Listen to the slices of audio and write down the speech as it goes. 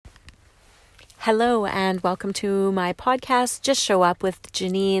Hello and welcome to my podcast, Just Show Up with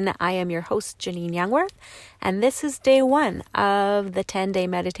Janine. I am your host, Janine Youngworth, and this is day 1 of the 10-day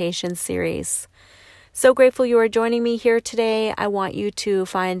meditation series. So grateful you are joining me here today. I want you to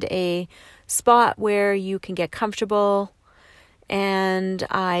find a spot where you can get comfortable, and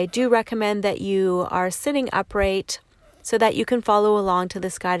I do recommend that you are sitting upright so that you can follow along to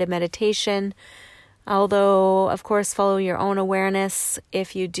this guided meditation. Although, of course, follow your own awareness.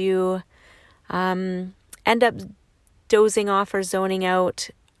 If you do end up dozing off or zoning out,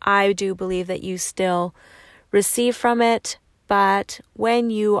 I do believe that you still receive from it. But when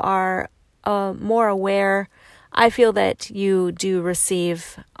you are more aware, I feel that you do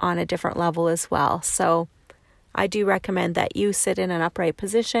receive on a different level as well. So I do recommend that you sit in an upright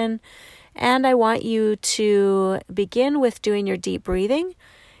position. And I want you to begin with doing your deep breathing.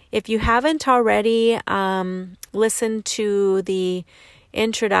 If you haven't already, listened to the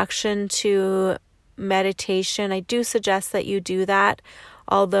introduction to meditation, I do suggest that you do that,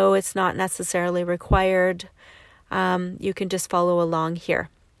 although it's not necessarily required. You can just follow along here.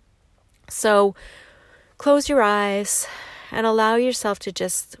 So close your eyes and allow yourself to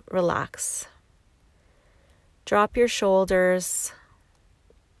just relax. Drop your shoulders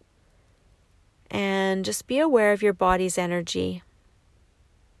and just be aware of your body's energy.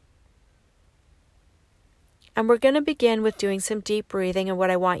 And we're going to begin with doing some deep breathing. And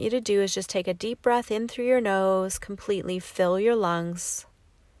what I want you to do is just take a deep breath in through your nose, completely fill your lungs.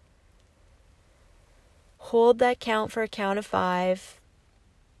 Hold that count for a count of 5.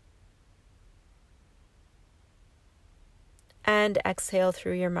 And exhale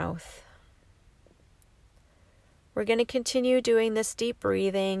through your mouth. We're going to continue doing this deep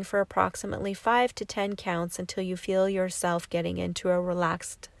breathing for approximately 5 to 10 counts until you feel yourself getting into a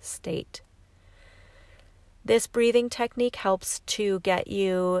relaxed state. This breathing technique helps to get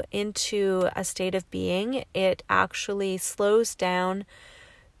you into a state of being. It actually slows down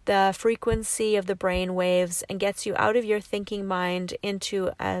the frequency of the brain waves and gets you out of your thinking mind into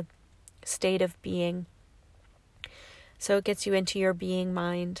a state of being. So it gets you into your being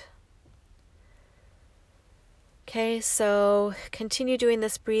mind. Okay, so continue doing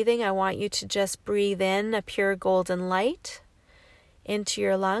this breathing. I want you to just breathe in a pure golden light into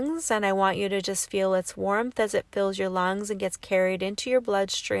your lungs, and I want you to just feel its warmth as it fills your lungs and gets carried into your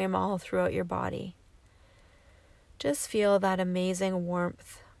bloodstream all throughout your body. Just feel that amazing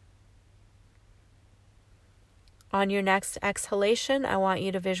warmth. On your next exhalation, I want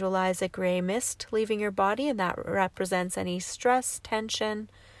you to visualize a gray mist leaving your body, and that represents any stress, tension,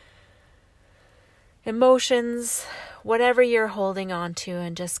 emotions, whatever you're holding on to,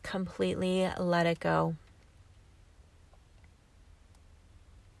 and just completely let it go.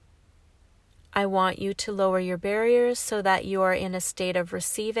 I want you to lower your barriers so that you are in a state of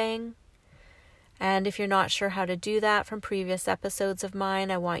receiving. And if you're not sure how to do that from previous episodes of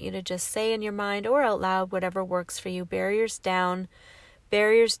mine, I want you to just say in your mind or out loud whatever works for you. Barriers down,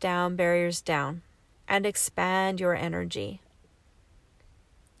 barriers down, barriers down. And expand your energy.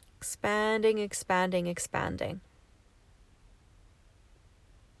 Expanding, expanding, expanding.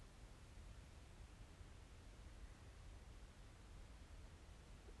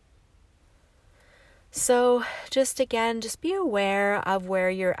 So just be aware of where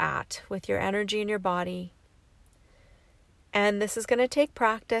you're at with your energy in your body. And this is going to take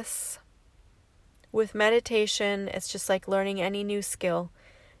practice. With meditation, it's just like learning any new skill.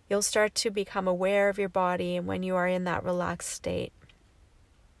 You'll start to become aware of your body and when you are in that relaxed state.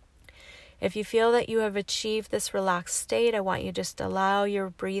 If you feel that you have achieved this relaxed state, I want you just allow your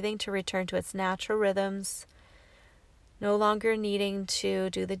breathing to return to its natural rhythms. No longer needing to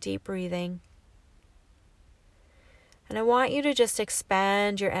do the deep breathing. And I want you to just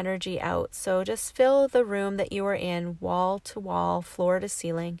expand your energy out. So just fill the room that you are in, wall to wall, floor to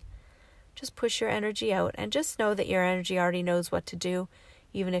ceiling. Just push your energy out and just know that your energy already knows what to do,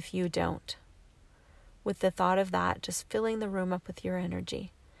 even if you don't. With the thought of that, just filling the room up with your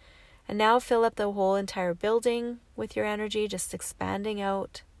energy. And now fill up the whole entire building with your energy, just expanding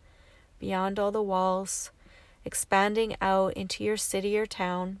out beyond all the walls, expanding out into your city or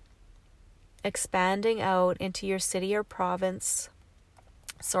town. Expanding out into your city or province,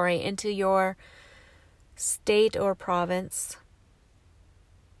 into your state or province,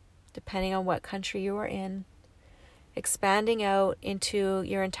 depending on what country you are in. Expanding out into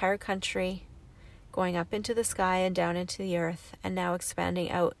your entire country, going up into the sky and down into the earth, and now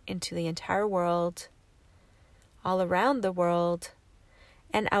expanding out into the entire world, all around the world,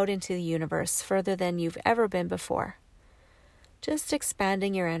 and out into the universe, further than you've ever been before. Just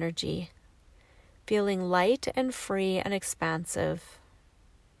expanding your energy. Feeling light and free and expansive.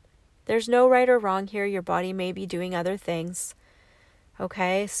 There's no right or wrong here. Your body may be doing other things.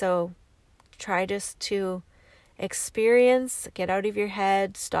 Okay, so try just to experience, get out of your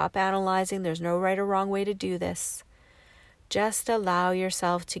head, stop analyzing. There's no right or wrong way to do this. Just allow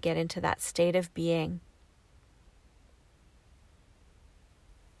yourself to get into that state of being.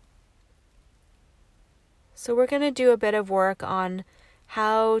 So we're going to do a bit of work on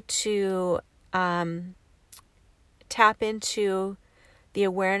how to tap into the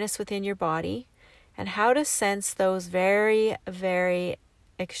awareness within your body and how to sense those very, very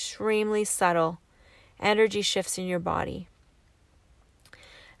extremely subtle energy shifts in your body.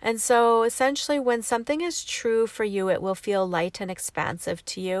 And so essentially when something is true for you, it will feel light and expansive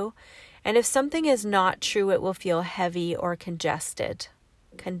to you. And if something is not true, it will feel heavy or congested,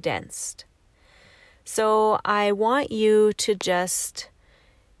 condensed. So I want you to just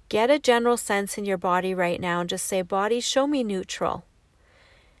get a general sense in your body right now and just say, body, show me neutral.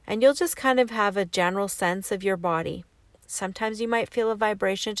 And you'll just kind of have a general sense of your body. Sometimes you might feel a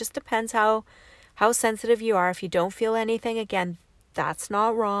vibration. It just depends how sensitive you are. If you don't feel anything, again, that's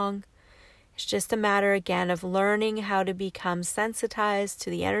not wrong. It's just a matter, again, of learning how to become sensitized to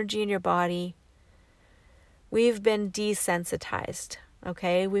the energy in your body. We've been desensitized,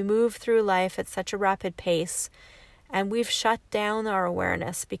 okay? We move through life at such a rapid pace, and we've shut down our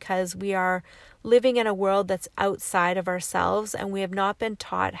awareness because we are living in a world that's outside of ourselves, and we have not been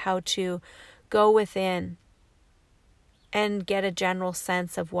taught how to go within and get a general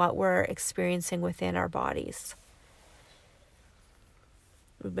sense of what we're experiencing within our bodies.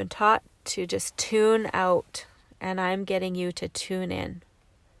 We've been taught to just tune out, and I'm getting you to tune in.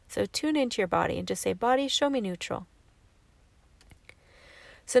 So tune into your body and just say, body, show me neutral.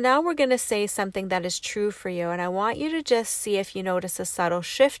 So now we're going to say something that is true for you, and I want you to just see if you notice a subtle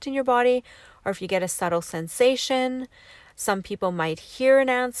shift in your body or if you get a subtle sensation. Some people might hear an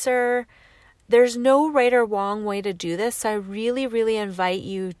answer. There's no right or wrong way to do this. So I really, really invite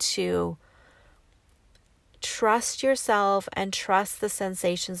you to trust yourself and trust the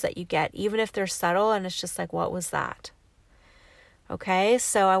sensations that you get, even if they're subtle and it's just like, what was that? Okay,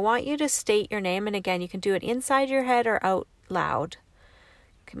 so I want you to state your name. And again, you can do it inside your head or out loud.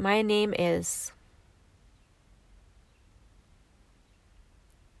 Okay, my name is.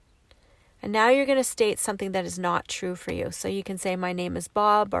 And now you're going to state something that is not true for you. So you can say, my name is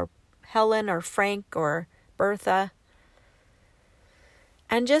Bob or Helen or Frank or Bertha.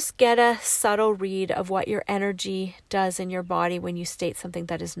 And just get a subtle read of what your energy does in your body when you state something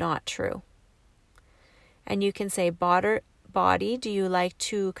that is not true. And you can say, body, do you like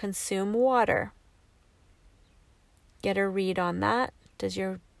to consume water? Get a read on that. Does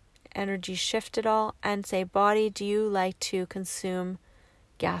your energy shift at all? And say, body, do you like to consume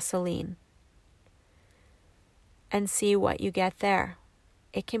gasoline? And see what you get there.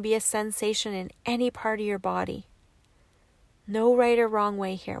 It can be a sensation in any part of your body. No right or wrong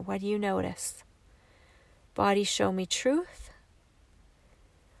way here. What do you notice? Body, show me truth.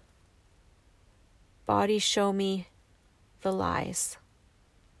 Body, show me the lies.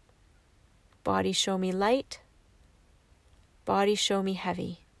 Body, show me light. Body, show me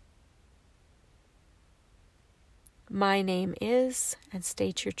heavy. My name is, and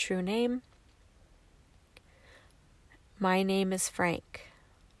state your true name. My name is Frank.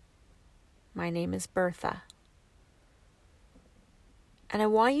 My name is Bertha. And I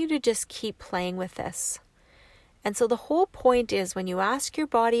want you to just keep playing with this. And so the whole point is when you ask your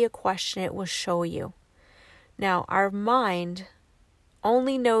body a question, it will show you. Now, our mind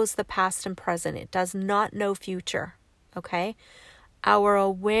only knows the past and present. It does not know future, okay? Our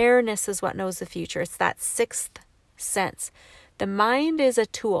awareness is what knows the future. It's that sixth sense. The mind is a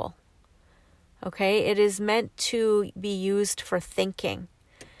tool, okay? It is meant to be used for thinking.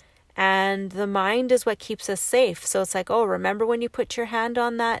 And the mind is what keeps us safe. So it's like, oh, remember when you put your hand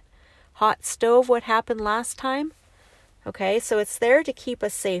on that hot stove, what happened last time? Okay, so it's there to keep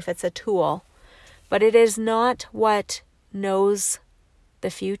us safe. It's a tool. But it is not what knows the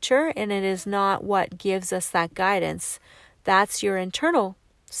future, and it is not what gives us that guidance. That's your internal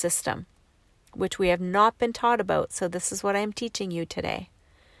system, which we have not been taught about. So this is what I'm teaching you today,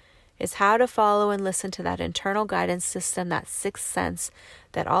 is how to follow and listen to that internal guidance system, that sixth sense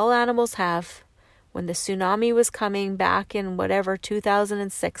that all animals have. When the tsunami was coming back in whatever,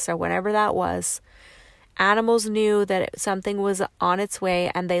 2006 or whenever that was, animals knew that something was on its way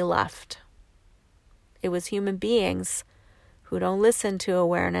and they left. It was human beings who don't listen to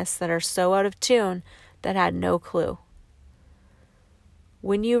awareness, that are so out of tune, that had no clue.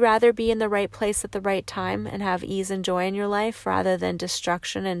 Wouldn't you rather be in the right place at the right time and have ease and joy in your life rather than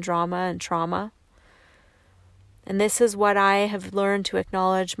destruction and drama and trauma? And this is what I have learned to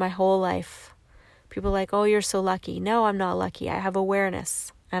acknowledge my whole life. People are like, oh, you're so lucky. No, I'm not lucky. I have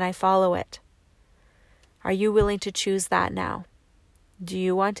awareness and I follow it. Are you willing to choose that now? Do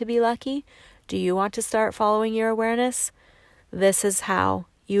you want to be lucky? Do you want to start following your awareness? This is how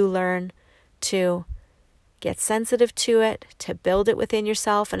you learn to get sensitive to it, to build it within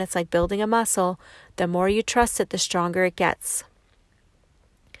yourself. And it's like building a muscle. The more you trust it, the stronger it gets.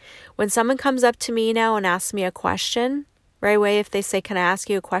 When someone comes up to me now and asks me a question, right away, if they say, can I ask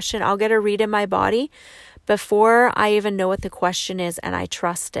you a question? I'll get a read in my body before I even know what the question is, and I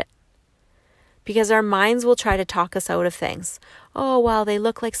trust it. Because our minds will try to talk us out of things. Oh, well, they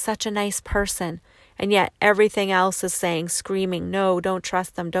look like such a nice person. And yet everything else is saying, screaming, no, don't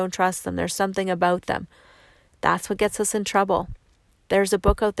trust them, don't trust them. There's something about them. That's what gets us in trouble. There's a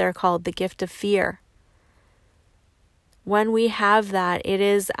book out there called The Gift of Fear. When we have that, it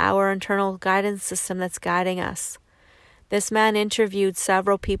is our internal guidance system that's guiding us. This man interviewed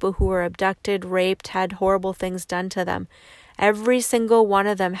several people who were abducted, raped, had horrible things done to them. Every single one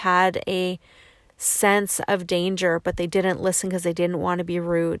of them had a sense of danger, but they didn't listen because they didn't want to be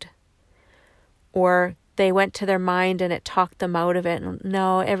rude. Or they went to their mind and it talked them out of it.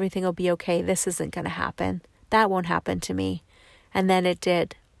 No, everything will be okay. This isn't going to happen. That won't happen to me. And then it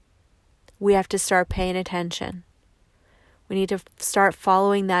did. We have to start paying attention. We need to start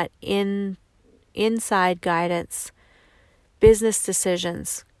following that inside guidance. Business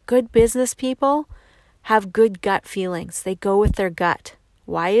decisions. Good business people have good gut feelings. They go with their gut.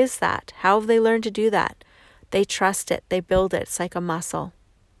 Why is that? How have they learned to do that? They trust it. They build it. It's like a muscle.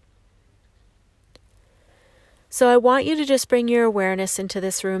 So I want you to just bring your awareness into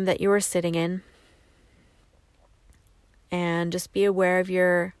this room that you are sitting in. And just be aware of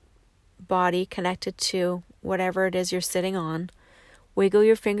your body connected to whatever it is you're sitting on. Wiggle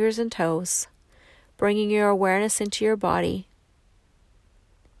your fingers and toes, bringing your awareness into your body.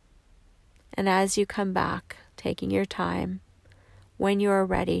 And as you come back, taking your time, when you are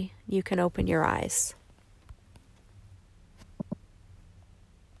ready, you can open your eyes.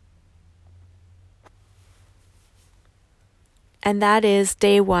 And that is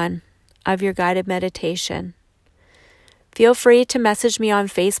day 1 of your guided meditation. Feel free to message me on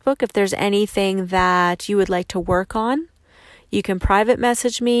Facebook if there's anything that you would like to work on. You can private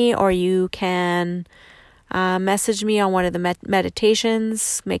message me, or you can message me on one of the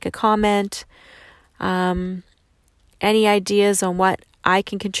meditations, make a comment. Any ideas on what I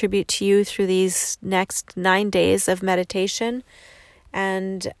can contribute to you through these next 9 days of meditation.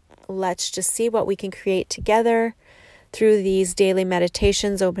 And let's just see what we can create together through these daily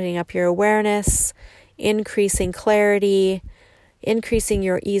meditations, opening up your awareness, increasing clarity, increasing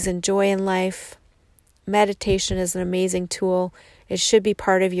your ease and joy in life. Meditation is an amazing tool. It should be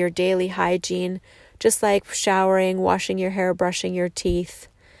part of your daily hygiene, just like showering, washing your hair, brushing your teeth.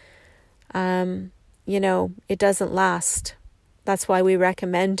 It doesn't last. That's why we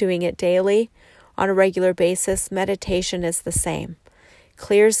recommend doing it daily on a regular basis. Meditation is the same.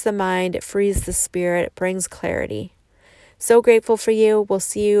 Clears the mind, it frees the spirit, it brings clarity. So grateful for you. We'll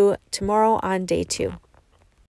see you tomorrow on day 2.